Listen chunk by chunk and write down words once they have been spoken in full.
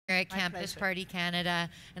Campus Party Canada.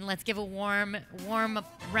 And let's give a warm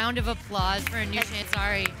round of applause for Anusha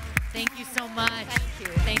Ansari. Thank you so much.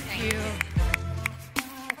 Thank you.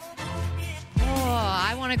 Oh,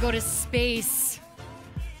 I want to go to space.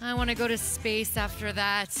 I want to go to space after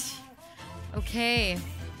that. Okay.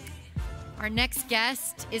 Our next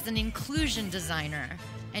guest is an inclusion designer,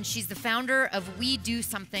 and she's the founder of We Do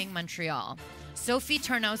Something Montreal. Sophie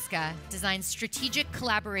Tarnowska designs strategic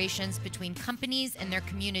collaborations between companies and their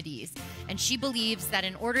communities, and she believes that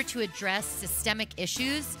in order to address systemic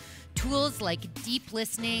issues, tools like deep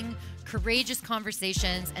listening, courageous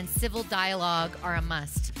conversations, and civil dialogue are a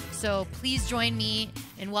must. So please join me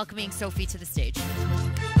in welcoming Sophie to the stage.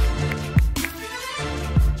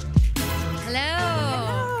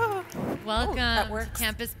 Hello. Welcome to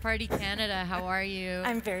Campus Party Canada. How are you?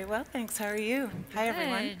 I'm very well, thanks. How are you? Hi,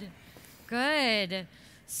 everyone. Good.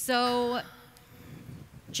 So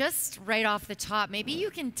just right off the top, maybe you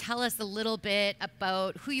can tell us a little bit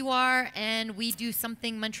about who you are and We Do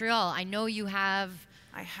Something Montreal. I know you have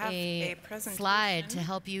a slide to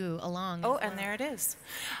help you along. Oh, and there it is.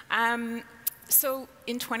 So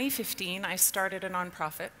in 2015, I started a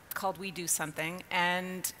nonprofit called We Do Something.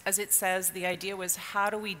 And as it says, the idea was, how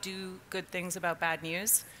do we do good things about bad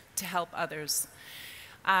news to help others?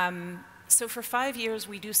 So for 5 years,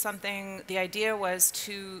 We Do Something, the idea was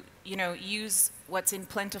to, use what's in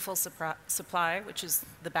plentiful supply, which is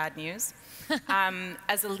the bad news,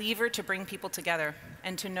 as a lever to bring people together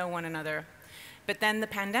and to know one another. But then the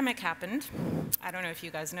pandemic happened. I don't know if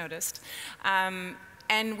you guys noticed.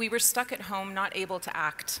 And we were stuck at home, not able to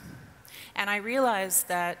act. And I realized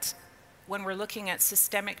that when we're looking at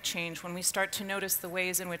systemic change, when we start to notice the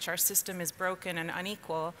ways in which our system is broken and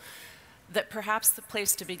unequal, that perhaps the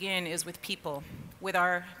place to begin is with people, with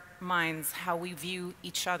our minds, how we view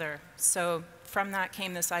each other. So from that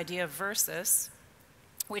came this idea of versus,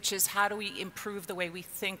 which is how do we improve the way we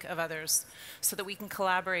think of others so that we can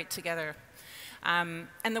collaborate together. And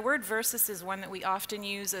the word versus is one that we often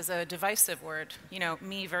use as a divisive word,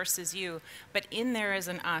 me versus you, but in there is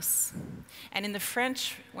an us. And in the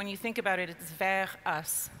French, when you think about it, it's vers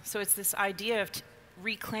us. So it's this idea of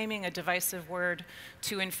reclaiming a divisive word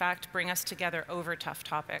to, in fact, bring us together over tough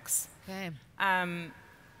topics. Okay.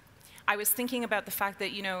 I was thinking about the fact that,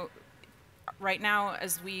 right now,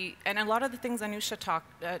 and a lot of the things Anusha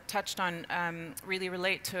touched on really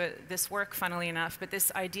relate to this work, funnily enough, but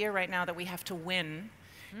this idea right now that we have to win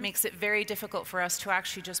makes it very difficult for us to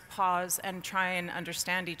actually just pause and try and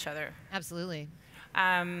understand each other. Absolutely.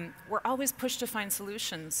 We're always pushed to find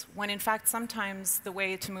solutions, when in fact sometimes the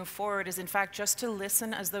way to move forward is in fact just to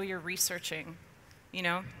listen as though you're researching,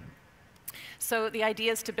 So the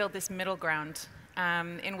idea is to build this middle ground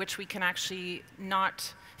in which we can actually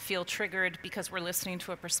not feel triggered because we're listening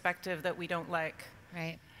to a perspective that we don't like.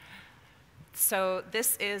 Right. So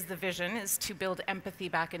this is the vision, is to build empathy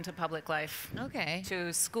back into public life. Okay.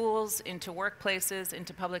 To schools, into workplaces,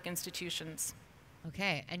 into public institutions.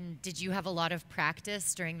 Okay, and did you have a lot of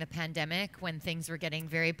practice during the pandemic when things were getting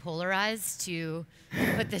very polarized to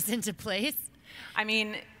put this into place? I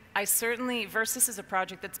mean, Versus is a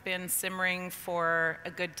project that's been simmering for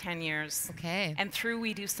a good 10 years. Okay. And through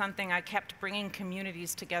We Do Something, I kept bringing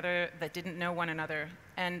communities together that didn't know one another.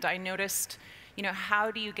 And I noticed,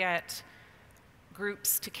 how do you get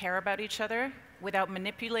groups to care about each other without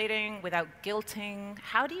manipulating, without guilting?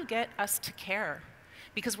 How do you get us to care?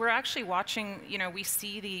 Because we're actually watching, we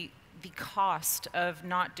see the cost of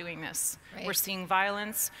not doing this. Right. We're seeing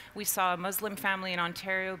violence. We saw a Muslim family in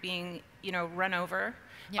Ontario being, run over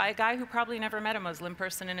by a guy who probably never met a Muslim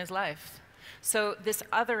person in his life. So this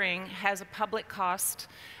othering has a public cost.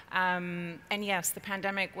 And yes, the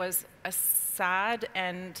pandemic was a sad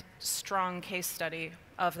and strong case study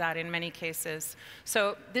of that in many cases.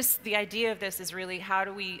 So the idea of this is really, how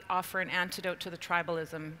do we offer an antidote to the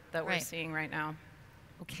tribalism that we're seeing right now?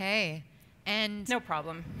 Okay. And no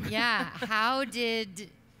problem. Yeah. How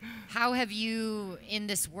have you in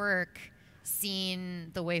this work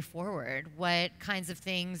seen the way forward? What kinds of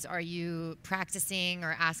things are you practicing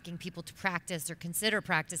or asking people to practice or consider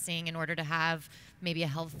practicing in order to have maybe a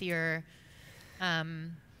healthier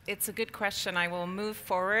It's a good question. I will move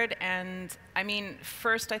forward. And I mean,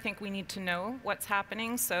 first, I think we need to know what's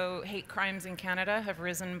happening. So hate crimes in Canada have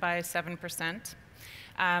risen by 7%.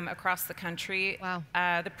 Across the country. Wow.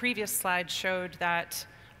 The previous slide showed that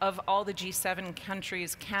of all the G7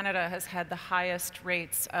 countries, Canada has had the highest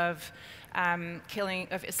rates of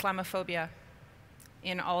Islamophobia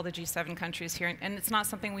in all the G7 countries here. And it's not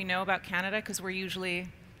something we know about Canada because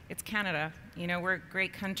it's Canada. We're a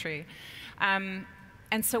great country. And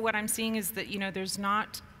so what I'm seeing is that,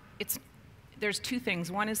 there's two things.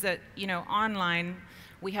 One is that, you know, online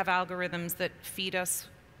we have algorithms that feed us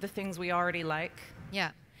the things we already like.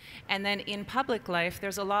 Yeah. And then in public life,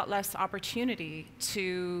 there's a lot less opportunity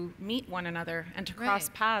to meet one another and to cross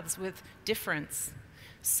paths with difference.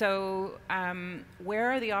 So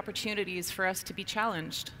where are the opportunities for us to be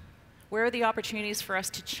challenged? Where are the opportunities for us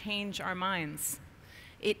to change our minds?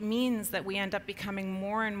 It means that we end up becoming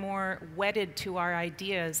more and more wedded to our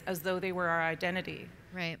ideas as though they were our identity.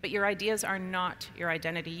 Right. But your ideas are not your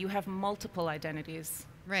identity. You have multiple identities.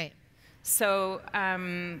 Right. So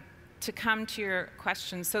to come to your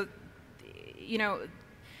question, so, you know,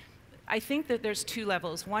 I think that there's two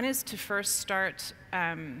levels. One is to first start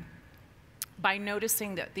by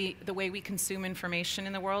noticing that the way we consume information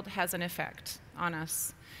in the world has an effect on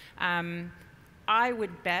us. I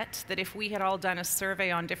would bet that if we had all done a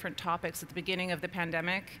survey on different topics at the beginning of the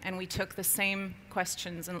pandemic and we took the same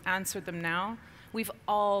questions and answered them now, we've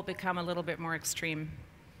all become a little bit more extreme,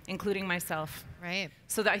 including myself. Right.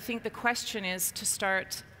 So I think the question is to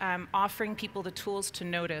start offering people the tools to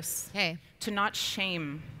notice, to not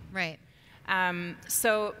shame. Right.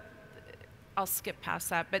 So I'll skip past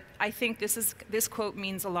that, but I think this quote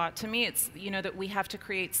means a lot to me. It's, you know, that we have to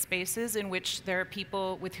create spaces in which there are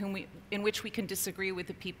people with whom in which we can disagree with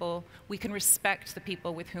the people, we can respect the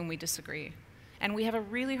people with whom we disagree. And we have a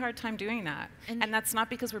really hard time doing that. And that's not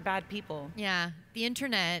because we're bad people. Yeah, the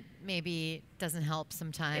internet maybe doesn't help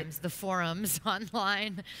sometimes. The forums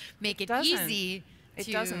online make it easy to...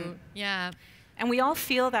 It doesn't. Yeah. And we all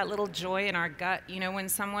feel that little joy in our gut, you know,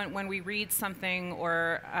 when we read something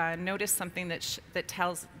or notice something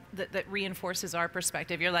that reinforces our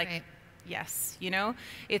perspective. You're like, yes, you know,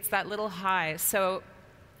 it's that little high. So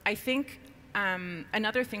I think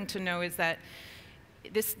another thing to know is that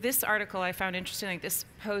this article I found interesting, like this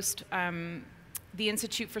post, the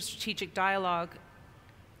Institute for Strategic Dialogue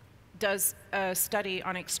does a study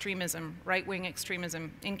on extremism, right-wing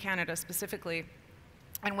extremism in Canada specifically.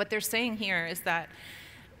 And what they're saying here is that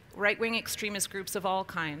right-wing extremist groups of all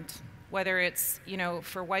kinds, whether it's, you know,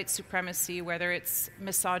 for white supremacy, whether it's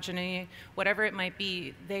misogyny, whatever it might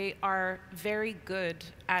be, they are very good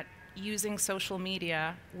at using social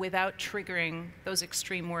media without triggering those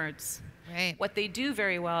extreme words. Right. What they do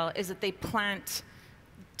very well is that they plant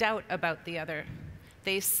doubt about the other.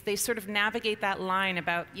 They sort of navigate that line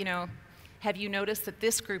about, you know, have you noticed that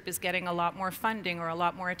this group is getting a lot more funding or a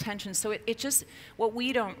lot more attention? So it just, what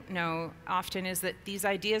we don't know often is that these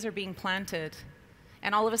ideas are being planted,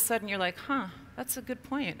 and all of a sudden you're like, huh, that's a good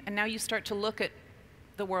point. And now you start to look at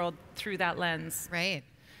the world through that lens. Right.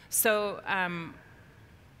 So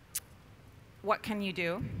what can you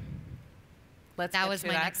do? That was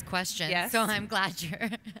my next question. Yes. So I'm glad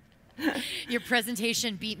your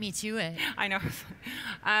presentation beat me to it. I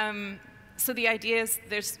know. So the idea is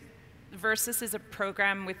Versus is a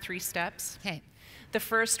program with 3 steps. Okay. The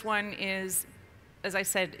first one is, as I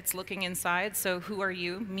said, it's looking inside. So who are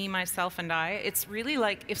you? Me, myself, and I. It's really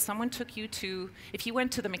like if someone took you if you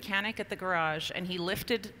went to the mechanic at the garage and he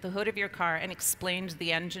lifted the hood of your car and explained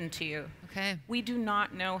the engine to you. Okay. We do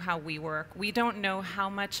not know how we work. We don't know how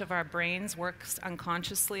much of our brains works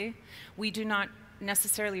unconsciously. We do not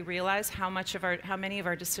necessarily realize how many of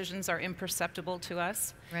our decisions are imperceptible to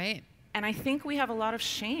us. Right. And I think we have a lot of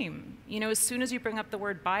shame. You know, as soon as you bring up the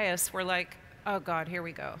word bias, we're like, oh God, here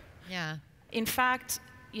we go. Yeah. In fact,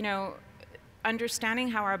 you know, understanding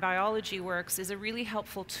how our biology works is a really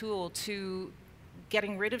helpful tool to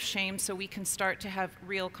getting rid of shame so we can start to have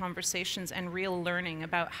real conversations and real learning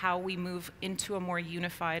about how we move into a more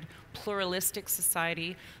unified, pluralistic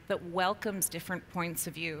society that welcomes different points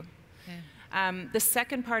of view. Okay. The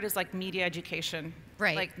second part is like media education.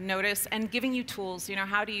 Right. Like notice and giving you tools, you know,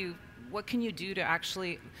 what can you do to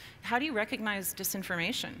actually, how do you recognize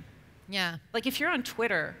disinformation? Yeah. Like if you're on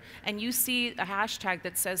Twitter and you see a hashtag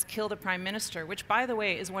that says kill the prime minister, which by the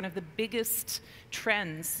way is one of the biggest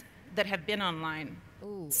trends that have been online.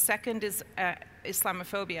 Ooh. Second is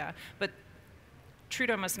Islamophobia, but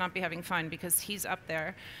Trudeau must not be having fun because he's up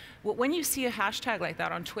there. Well, when you see a hashtag like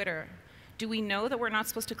that on Twitter, do we know that we're not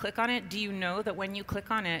supposed to click on it? Do you know that when you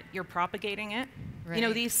click on it, you're propagating it? Right. You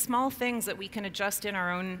know, these small things that we can adjust in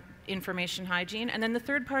our own information hygiene. And then the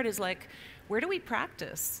third part is like, where do we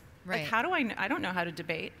practice? Right. Like, how do I don't know how to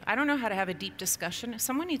debate. I don't know how to have a deep discussion.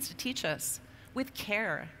 Someone needs to teach us with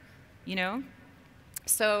care, you know?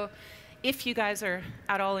 So if you guys are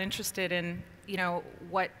at all interested in, you know,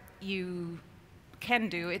 what you can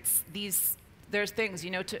do, there's things,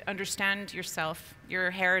 you know, to understand yourself,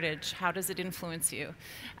 your heritage, how does it influence you?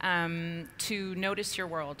 To notice your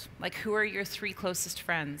world, like who are your 3 closest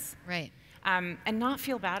friends? Right. and not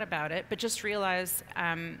feel bad about it, but just realize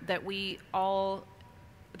that we all,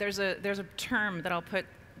 there's a term that I'll put,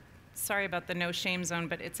 sorry about the no shame zone,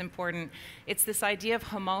 but it's important. It's this idea of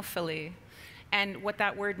homophily. And what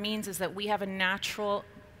that word means is that we have a natural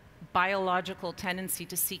biological tendency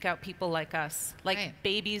to seek out people like us. Like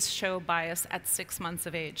babies show bias at 6 months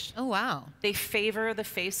of age. Oh, wow. They favor the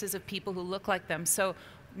faces of people who look like them. So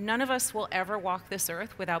none of us will ever walk this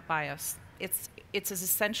earth without bias. It's as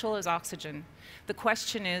essential as oxygen. The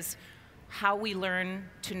question is how we learn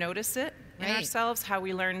to notice it in ourselves, how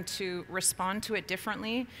we learn to respond to it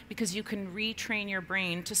differently, because you can retrain your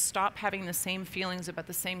brain to stop having the same feelings about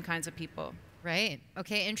the same kinds of people. Right.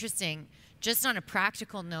 Okay, interesting. Just on a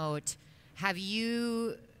practical note, have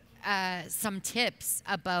you some tips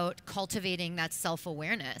about cultivating that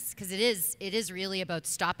self-awareness? Because it is really about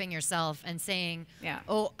stopping yourself and saying,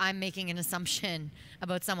 oh, I'm making an assumption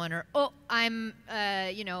about someone, or oh, I'm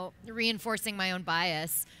reinforcing my own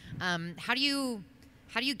bias. How do you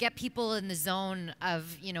get people in the zone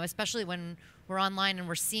of, especially when we're online and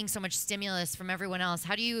we're seeing so much stimulus from everyone else?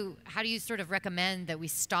 How do you sort of recommend that we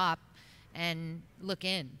stop and look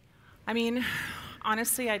in? I mean,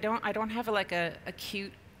 honestly, I don't have like a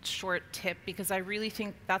cute short tip, because I really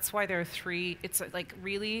think that's why there are three. It's like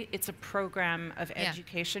really, it's a program of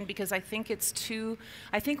education, because I think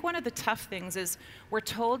one of the tough things is we're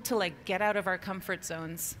told to like get out of our comfort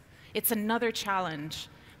zones. It's another challenge.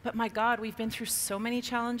 But my God, we've been through so many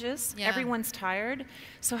challenges. Yeah. Everyone's tired.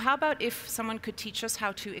 So how about if someone could teach us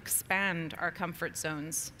how to expand our comfort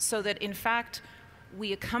zones, so that in fact,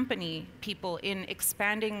 we accompany people in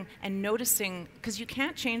expanding and noticing, because you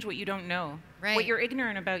can't change what you don't know. Right. What you're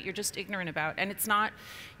ignorant about, you're just ignorant about. And it's not,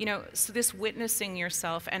 so this witnessing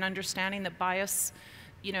yourself and understanding that bias,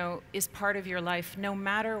 is part of your life. No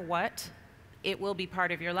matter what, it will be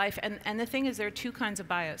part of your life. And the thing is, there are two kinds of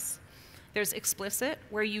bias. There's explicit,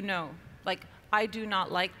 where like, I do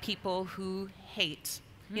not like people who hate.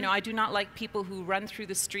 I do not like people who run through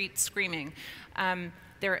the street screaming.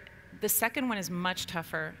 The second one is much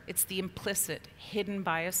tougher. It's the implicit, hidden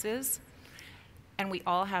biases, and we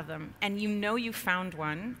all have them. And you found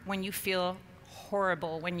one when you feel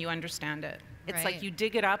horrible when you understand it. It's like you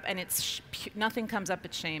dig it up, and nothing comes up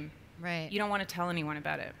but shame. Right. You don't want to tell anyone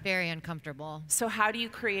about it. Very uncomfortable. So how do you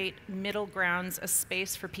create middle grounds, a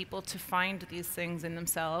space for people to find these things in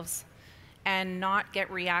themselves and not get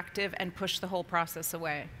reactive and push the whole process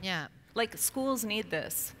away? Yeah. Like, schools need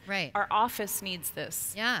this. Right. Our office needs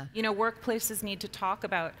this. Yeah. Workplaces need to talk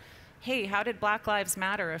about, hey, how did Black Lives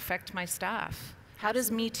Matter affect my staff? How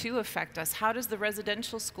does Me Too affect us? How does the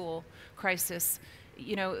residential school crisis,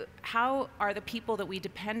 how are the people that we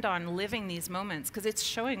depend on living these moments? Because it's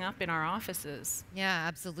showing up in our offices. Yeah,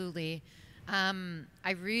 absolutely.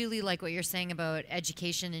 I really like what you're saying about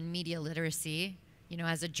education and media literacy.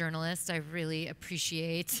 As a journalist, I really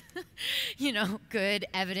appreciate, good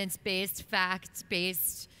evidence-based,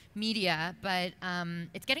 fact-based media, but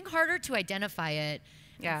it's getting harder to identify it.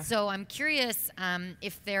 Yeah. So I'm curious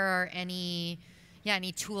if there are any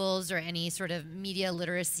tools or any sort of media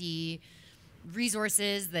literacy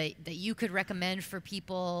resources that you could recommend for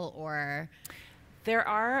people, or... There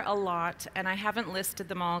are a lot, and I haven't listed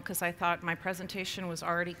them all because I thought my presentation was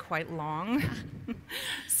already quite long.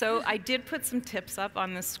 So I did put some tips up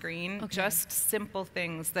on the screen, just simple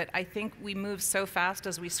things that I think we move so fast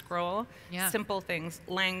as we scroll. Yeah. Simple things.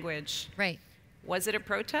 Language. Right. Was it a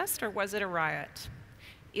protest or was it a riot?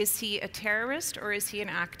 Is he a terrorist or is he an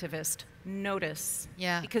activist? Notice.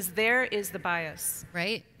 Yeah. Because there is the bias.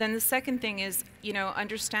 Right. Then the second thing is,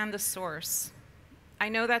 understand the source. I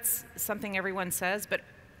know that's something everyone says, but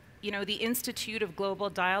the Institute of Global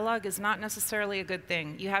Dialogue is not necessarily a good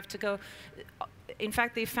thing. You have to go. In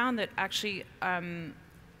fact, they found that actually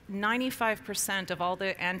 95% of all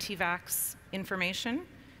the anti-vax information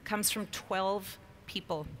comes from 12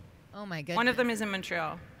 people. Oh my goodness. One of them is in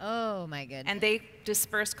Montreal. Oh my goodness. And they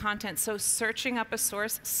disperse content. So searching up a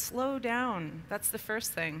source, slow down. That's the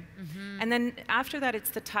first thing. Mm-hmm. And then after that, it's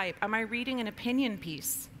the type. Am I reading an opinion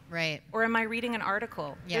piece? Right. Or am I reading an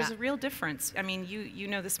article? Yeah. There's a real difference. I mean, you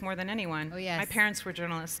know this more than anyone. Oh, yes. My parents were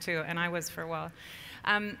journalists too, and I was for a while.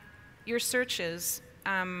 Your searches,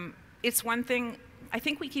 it's one thing, I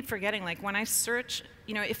think we keep forgetting, like when I search,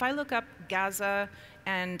 if I look up Gaza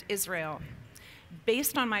and Israel,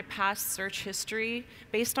 based on my past search history,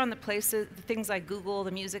 based on the things I Google,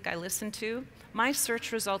 the music I listen to, my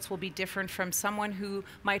search results will be different from someone who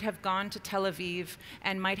might have gone to Tel Aviv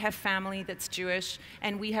and might have family that's Jewish,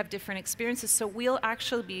 and we have different experiences. So we'll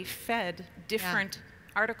actually be fed different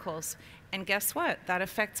articles. And guess what? That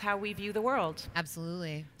affects how we view the world.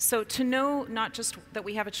 Absolutely. So to know not just that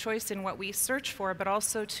we have a choice in what we search for, but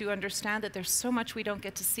also to understand that there's so much we don't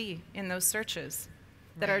get to see in those searches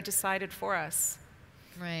that are decided for us.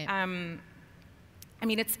 Right. I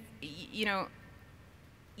mean, it's, you know,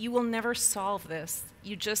 you will never solve this.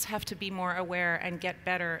 You just have to be more aware and get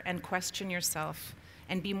better and question yourself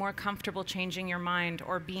and be more comfortable changing your mind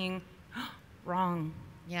or being wrong.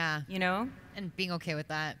 Yeah. You know? And being okay with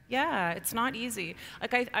that. Yeah, it's not easy.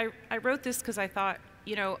 Like I wrote this because I thought,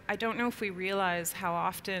 you know, I don't know if we realize how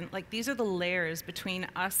often, like these are the layers between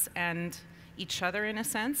us and each other in a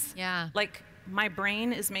sense. Yeah. Like my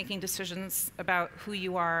brain is making decisions about who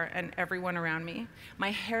you are and everyone around me.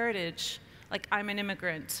 My heritage, like I'm an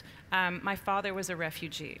immigrant. My father was a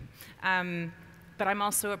refugee. But I'm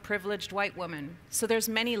also a privileged white woman. So there's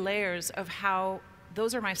many layers of how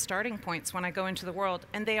those are my starting points when I go into the world,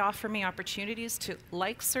 and they offer me opportunities to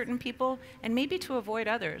like certain people and maybe to avoid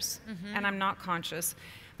others, and I'm not conscious.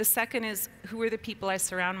 The second is, who are the people I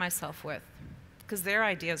surround myself with? Because their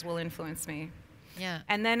ideas will influence me. Yeah.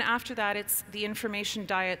 And then after that, it's the information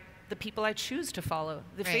diet, the people I choose to follow,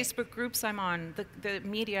 the Facebook groups I'm on, the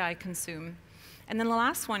media I consume. And then the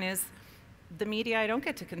last one is the media I don't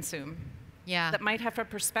get to consume. Yeah. That might have a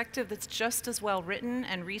perspective that's just as well written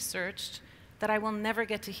and researched that I will never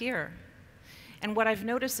get to hear. And what I've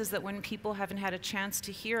noticed is that when people haven't had a chance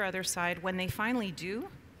to hear other side, when they finally do,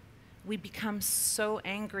 we become so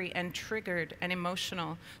angry and triggered and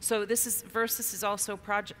emotional. So Versus is also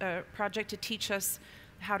a project to teach us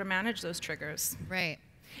how to manage those triggers. Right.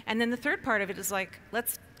 And then the third part of it is like,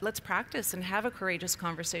 let's practice and have a courageous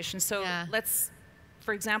conversation. So let's,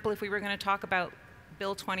 for example, if we were going to talk about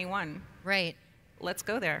Bill 21, right, let's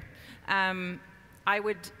go there. I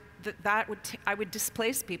would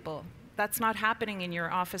displace people. That's not happening in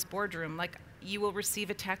your office boardroom. Like, you will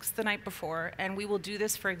receive a text the night before, and we will do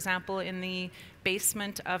this, for example, in the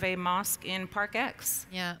basement of a mosque in Park X.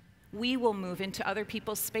 Yeah. We will move into other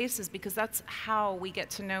people's spaces because that's how we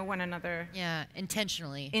get to know one another. Yeah,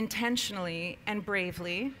 intentionally. Intentionally and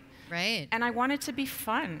bravely. Right. And I want it to be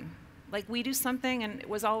fun. Like, we do something, and it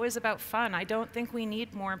was always about fun. I don't think we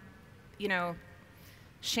need more, you know,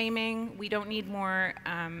 shaming. We don't need more,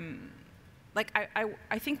 I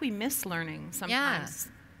think we miss learning sometimes.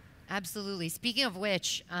 Yeah, absolutely. Speaking of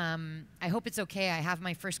which, I hope it's okay. I have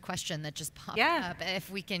my first question that just popped up,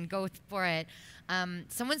 if we can go for it.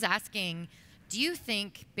 Someone's asking, do you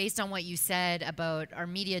think, based on what you said about our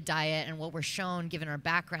media diet and what we're shown given our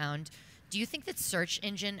background, do you think that search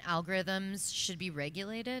engine algorithms should be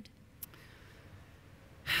regulated?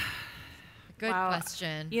 Good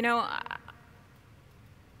question. You know,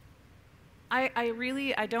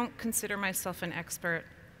 I don't consider myself an expert.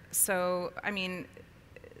 So, I mean,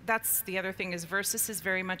 that's the other thing is Versus is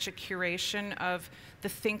very much a curation of the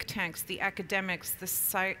think tanks, the academics, the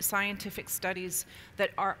scientific studies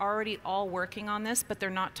that are already all working on this, but they're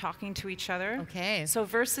not talking to each other. Okay. So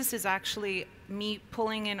Versus is actually me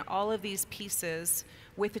pulling in all of these pieces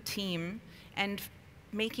with a team and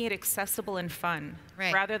making it accessible and fun,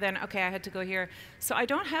 rather than, okay, I had to go here. So I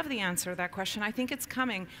don't have the answer to that question. I think it's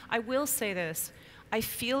coming. I will say this. I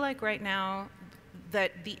feel like right now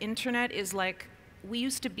that the internet is like, we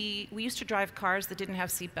used to drive cars that didn't have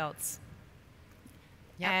seatbelts.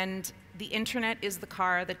 Yep. And the internet is the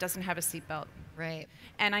car that doesn't have a seatbelt. Right.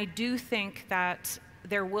 And I do think that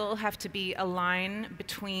there will have to be a line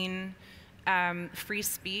between free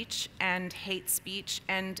speech and hate speech,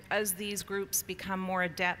 and as these groups become more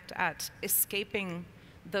adept at escaping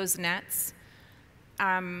those nets,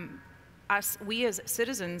 we as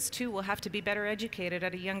citizens too will have to be better educated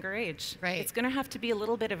at a younger age. Right. It's going to have to be a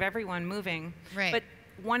little bit of everyone moving. Right. But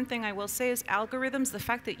one thing I will say is algorithms, the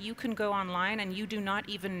fact that you can go online and you do not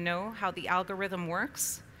even know how the algorithm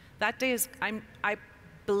works, that day is, I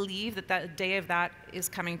believe that day of that is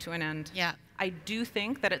coming to an end. Yeah. I do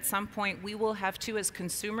think that at some point we will have to, as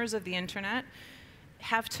consumers of the internet,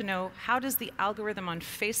 have to know, how does the algorithm on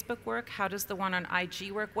Facebook work? How does the one on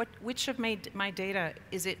IG work? Which of my data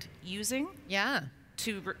is it using? Yeah.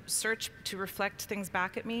 To search, to reflect things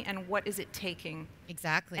back at me, and what is it taking?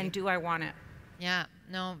 Exactly. And do I want it? Yeah,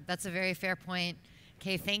 no, that's a very fair point.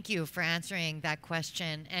 Okay, thank you for answering that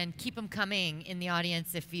question, and keep them coming in the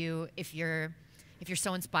audience if you're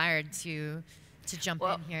so inspired to jump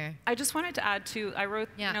in here. I just wanted to add too, I wrote,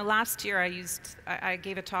 you know, last year I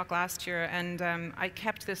gave a talk last year, and I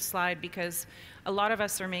kept this slide because a lot of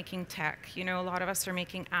us are making tech, you know, a lot of us are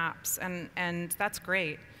making apps, and that's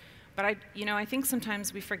great. But I think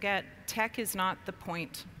sometimes we forget tech is not the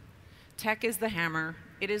point. Tech is the hammer.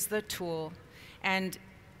 It is the tool. And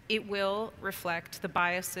it will reflect the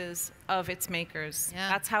biases of its makers. Yeah.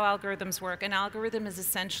 That's how algorithms work. An algorithm is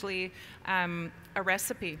essentially a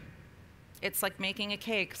recipe. It's like making a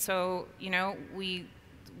cake. So, you know,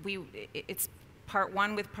 it's part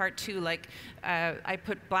one with part two. Like, I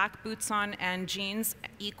put black boots on and jeans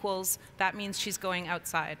equals, that means she's going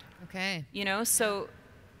outside. Okay. You know, so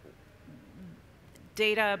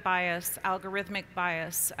data bias, algorithmic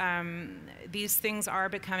bias, these things are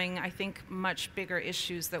becoming, I think, much bigger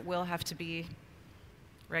issues that will have to be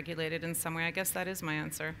regulated in some way. I guess that is my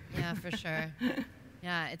answer. Yeah, for sure.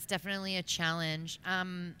 Yeah, it's definitely a challenge.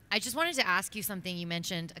 I just wanted to ask you something you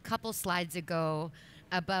mentioned a couple slides ago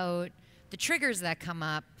about the triggers that come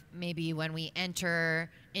up maybe when we enter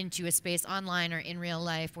into a space online or in real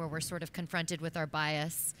life where we're sort of confronted with our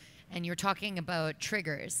bias. And you're talking about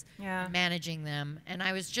triggers, managing them. And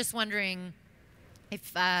I was just wondering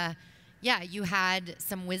if, you had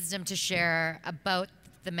some wisdom to share about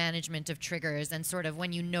the management of triggers and sort of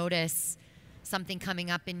when you notice something coming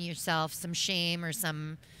up in yourself, some shame or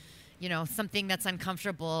some, you know, something that's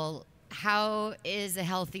uncomfortable, how is a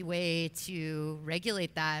healthy way to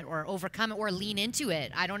regulate that or overcome it or lean into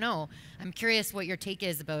it? I don't know. I'm curious what your take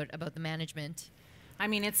is about the management. I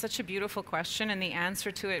mean, it's such a beautiful question, and the answer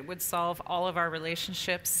to it would solve all of our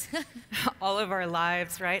relationships, all of our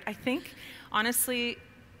lives, right? I think, honestly,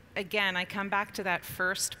 again, I come back to that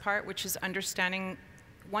first part, which is understanding,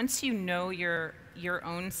 once you know your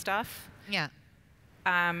own stuff,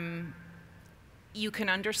 you can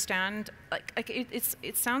understand,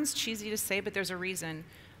 it sounds cheesy to say, but there's a reason.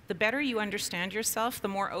 The better you understand yourself, the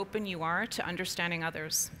more open you are to understanding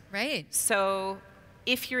others. Right. So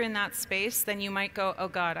if you're in that space, then you might go, oh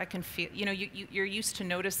God, I can feel, you know, you're used to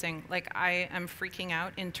noticing, like, I am freaking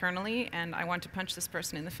out internally and I want to punch this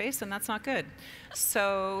person in the face, and that's not good.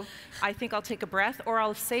 So I think I'll take a breath, or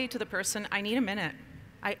I'll say to the person, I need a minute.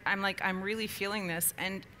 I'm really feeling this.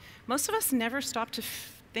 And most of us never stop to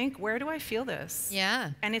think, where do I feel this?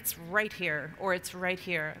 Yeah. And it's right here, or it's right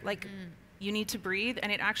here. Like, you need to breathe,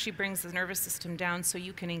 and it actually brings the nervous system down so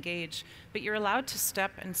you can engage. But you're allowed to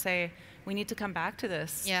step and say, we need to come back to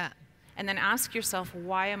this. Yeah. And then ask yourself,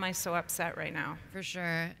 why am I so upset right now? For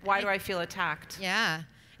sure. Why do I feel attacked? Yeah.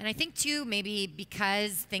 And I think, too, maybe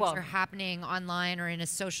because things are happening online or in a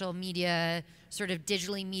social media, sort of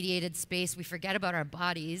digitally mediated space, we forget about our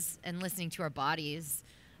bodies and listening to our bodies.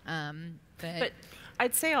 But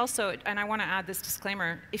I'd say also, and I want to add this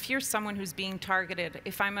disclaimer, if you're someone who's being targeted,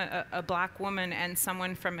 if I'm a black woman and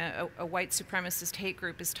someone from a white supremacist hate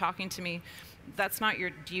group is talking to me, that's not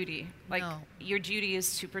your duty. Like, your duty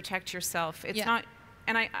is to protect yourself. It's not,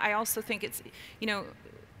 and I also think it's, you know,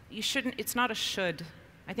 you shouldn't, it's not a should.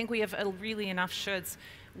 I think we have really enough shoulds.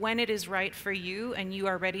 When it is right for you and you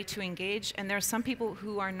are ready to engage, and there are some people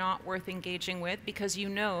who are not worth engaging with because you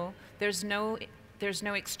know there's no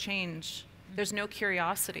exchange, there's no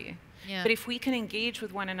curiosity. Yeah. But if we can engage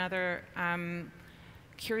with one another,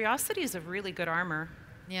 curiosity is a really good armor.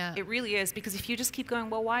 Yeah. It really is, because if you just keep going,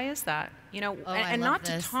 well, why is that? You know, and not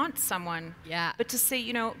to taunt someone, but to say,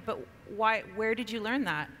 you know, but why? Where did you learn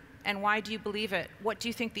that? And why do you believe it? What do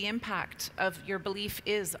you think the impact of your belief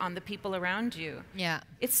is on the people around you? Yeah.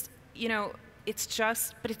 It's, you know, it's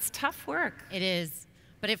just, but it's tough work. It is.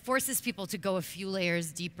 But it forces people to go a few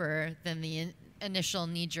layers deeper than the initial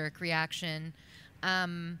knee-jerk reaction.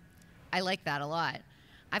 I like that a lot.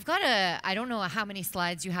 I've got I don't know how many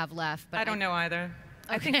slides you have left, but I don't know either.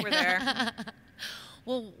 Okay. I think we're there.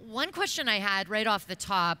 Well, one question I had right off the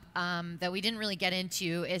top that we didn't really get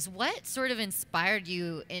into is what sort of inspired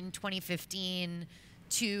you in 2015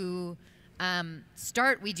 to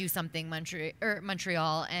start We Do Something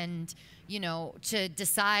Montreal, and, you know, to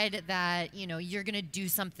decide that, you know, you're going to do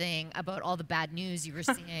something about all the bad news you were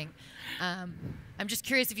seeing. I'm just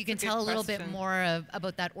curious if you can tell a little bit more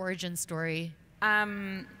about that origin story.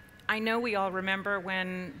 I know we all remember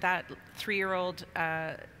when that 3-year-old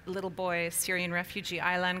little boy, Syrian refugee,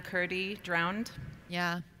 Aylan Kurdi, drowned.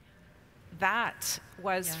 Yeah. That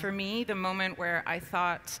was, for me, the moment where I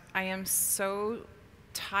thought, I am so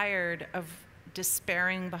tired of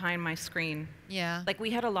despairing behind my screen. Yeah. Like, we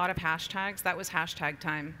had a lot of hashtags. That was hashtag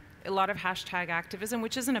time. A lot of hashtag activism,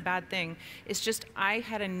 which isn't a bad thing. It's just I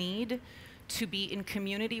had a need to be in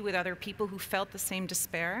community with other people who felt the same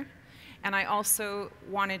despair. And I also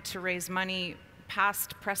wanted to raise money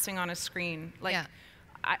past pressing on a screen. Like,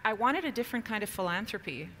 I wanted a different kind of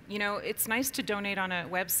philanthropy. You know, it's nice to donate on a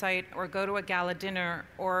website or go to a gala dinner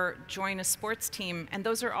or join a sports team, and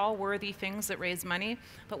those are all worthy things that raise money,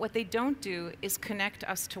 but what they don't do is connect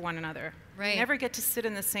us to one another. Right. We never get to sit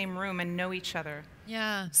in the same room and know each other.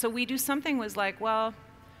 Yeah. So We Do Something was like, well,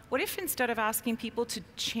 what if instead of asking people to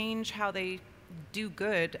change how they do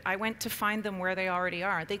good, I went to find them where they already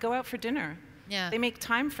are? They go out for dinner. Yeah. They make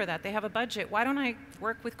time for that. They have a budget. Why don't I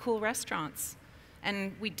work with cool restaurants?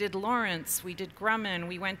 And we did Lawrence, we did Grumman,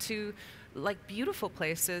 we went to like beautiful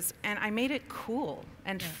places, and I made it cool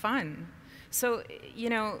and fun. So, you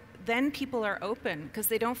know, then people are open because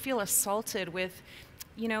they don't feel assaulted with,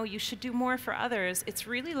 you know, you should do more for others. It's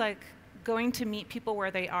really like going to meet people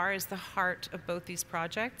where they are is the heart of both these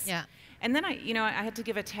projects. Yeah. And then I had to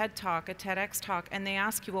give a TED talk, a TEDx talk, and they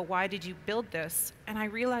ask you, well, why did you build this? And I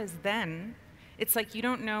realized then, it's like you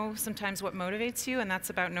don't know sometimes what motivates you, and that's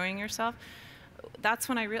about knowing yourself. That's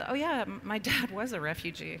when I realized, oh yeah, my dad was a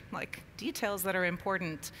refugee. Like, details that are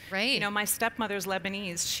important. Right. You know, my stepmother's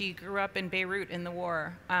Lebanese. She grew up in Beirut in the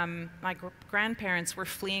war. My grandparents were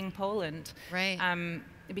fleeing Poland. Right.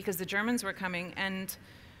 Because the Germans were coming. And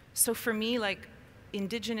so for me, like,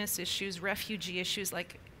 indigenous issues, refugee issues,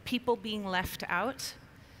 like people being left out,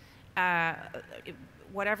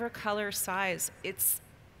 whatever color, size, it's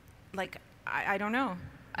like, I don't know.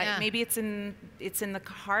 Yeah. Maybe it's in the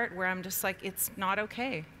heart where I'm just like, it's not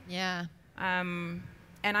okay. Yeah. And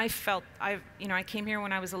I felt, I came here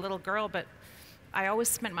when I was a little girl, but I always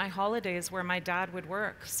spent my holidays where my dad would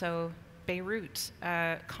work. So Beirut,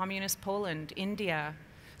 communist Poland, India.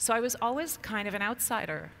 So I was always kind of an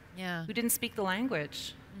outsider who didn't speak the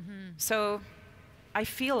language. Mm-hmm. So I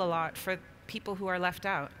feel a lot for people who are left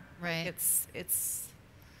out. Right. It's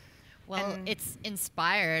Well, it's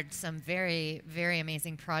inspired some very, very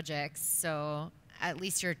amazing projects. So at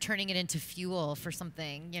least you're turning it into fuel for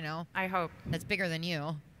something, you know, I hope. that's bigger than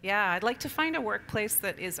you. Yeah, I'd like to find a workplace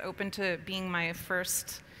that is open to being my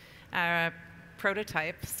first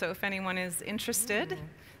prototype. So if anyone is interested,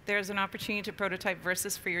 there's an opportunity to prototype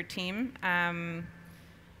Versus for your team.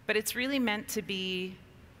 But it's really meant to be,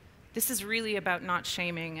 this is really about not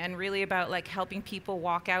shaming and really about like helping people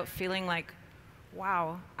walk out feeling like,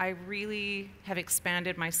 wow, I really have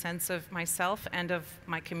expanded my sense of myself and of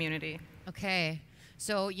my community. Okay.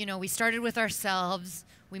 So, you know, we started with ourselves,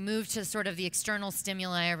 we moved to sort of the external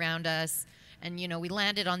stimuli around us, and, you know, we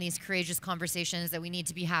landed on these courageous conversations that we need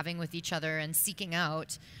to be having with each other and seeking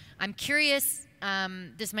out. I'm curious,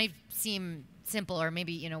 this might seem simple, or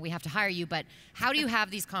maybe, you know, we have to hire you, but how do you have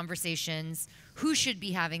these conversations? Who should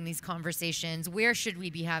be having these conversations? Where should we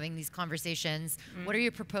be having these conversations? What are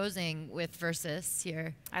you proposing with Versus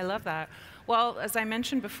here? I love that. Well, as I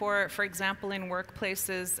mentioned before, for example, in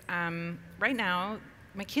workplaces, right now,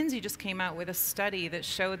 McKinsey just came out with a study that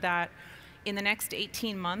showed that in the next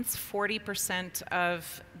 18 months, 40%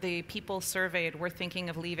 of the people surveyed were thinking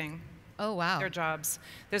of leaving their jobs.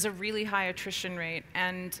 There's a really high attrition rate.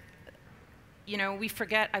 And, you know, we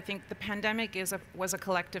forget, I think the pandemic was a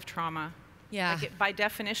collective trauma. Yeah. Like by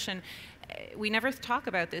definition, we never talk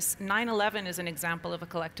about this. 9/11 is an example of a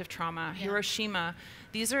collective trauma. Yeah. Hiroshima.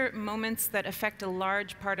 These are moments that affect a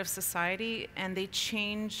large part of society, and they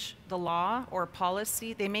change the law or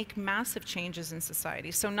policy. They make massive changes in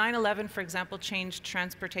society. So 9/11, for example, changed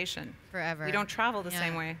transportation. Forever. We don't travel the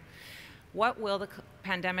same way. What will the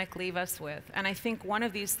pandemic leave us with? And I think one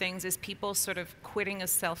of these things is people sort of quitting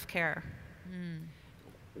as self-care.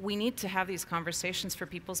 We need to have these conversations for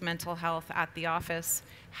people's mental health at the office.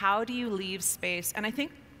 How do you leave space? And I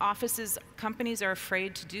think companies are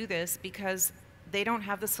afraid to do this because they don't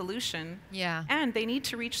have the solution. Yeah. And they need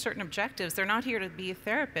to reach certain objectives. They're not here to be a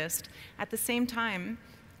therapist. At the same time,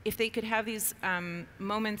 if they could have these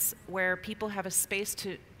moments where people have a space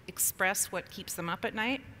to express what keeps them up at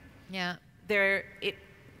night,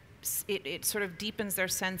 it sort of deepens their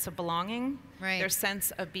sense of belonging, their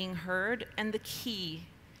sense of being heard. And the key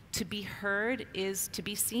to be heard is to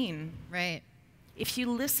be seen. Right. If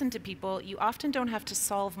you listen to people, you often don't have to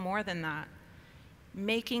solve more than that.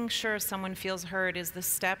 Making sure someone feels heard is the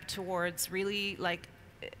step towards really like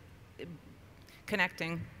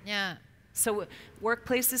connecting. Yeah. So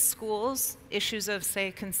workplaces, schools, issues of,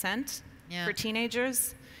 say, consent for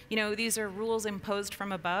teenagers. You know, these are rules imposed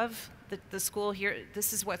from above. The school here,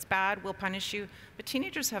 this is what's bad, we'll punish you. But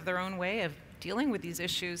teenagers have their own way of dealing with these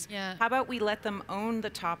issues. Yeah. How about we let them own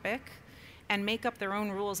the topic and make up their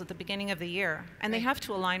own rules at the beginning of the year? And they have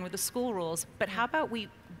to align with the school rules. But how about we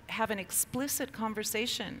have an explicit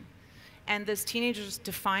conversation and those teenagers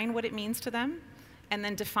define what it means to them and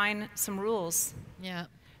then define some rules? Yeah.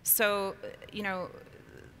 So, you know,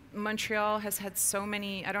 Montreal has had so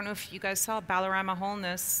many, I don't know if you guys saw, Balarama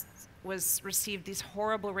Wholeness received these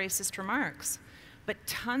horrible racist remarks. But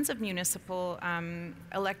tons of municipal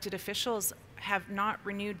elected officials have not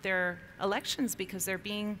renewed their elections because they're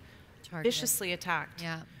being viciously attacked.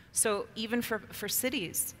 Yeah. So even for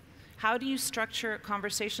cities, How do you structure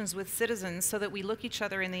conversations with citizens so that we look each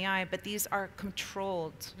other in the eye, but these are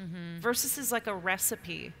controlled? Versus is like a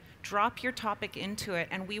recipe. Drop your topic into it,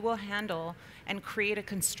 and we will handle and create a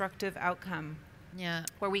constructive outcome. Yeah.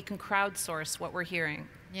 Where we can crowdsource what we're hearing.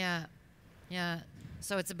 Yeah. Yeah.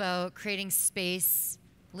 So it's about creating space,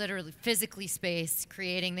 literally, physically space,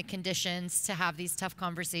 creating the conditions to have these tough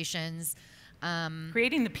conversations.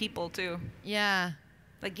 Creating the people, too. Yeah.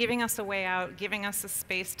 Like giving us a way out, giving us a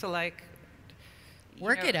space to like...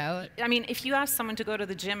 Work it out. I mean, if you ask someone to go to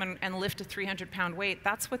the gym and lift a 300-pound weight,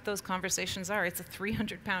 that's what those conversations are. It's a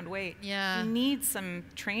 300-pound weight. Yeah. You need some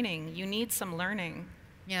training. You need some learning.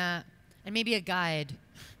 Yeah. And maybe a guide,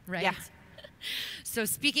 right? Yeah. So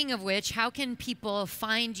speaking of which, how can people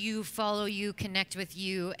find you, follow you, connect with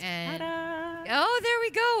you, and... Ta-da! Oh, there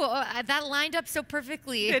we go. Oh, that lined up so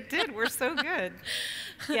perfectly. It did. We're so good.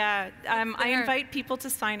 Yeah. I invite people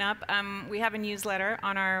to sign up. We have a newsletter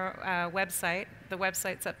on our website. The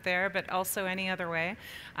website's up there, but also any other way.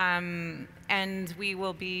 And we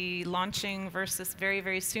will be launching Versus very,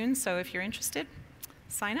 very soon. So if you're interested,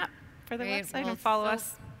 sign up for the website and follow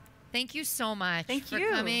us. Thank you so much for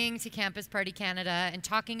coming to Campus Party Canada and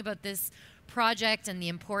talking about this project and the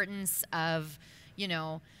importance of, you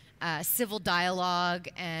know, civil dialogue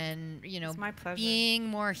and, you know, being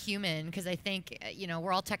more human. Because I think, you know,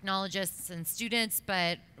 we're all technologists and students,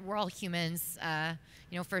 but we're all humans,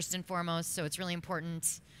 you know, first and foremost. So it's really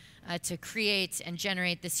important to create and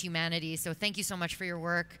generate this humanity. So thank you so much for your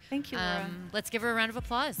work. Thank you, Laura. Let's give her a round of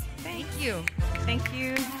applause. Thanks. Thank you. Thank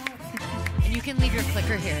you. And you can leave your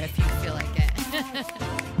clicker here if you feel like it.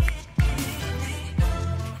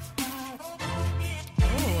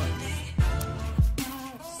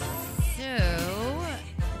 So,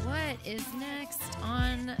 what is next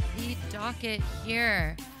on the docket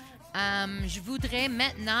here? Je voudrais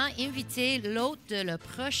maintenant inviter l'hôte de le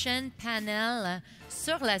prochain panel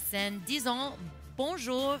sur la scène. Disons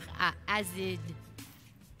bonjour à Azid.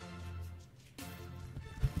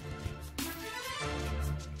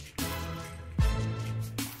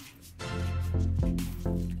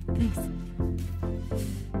 Thanks.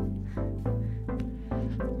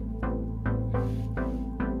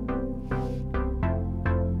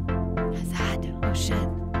 Azad, oh shit.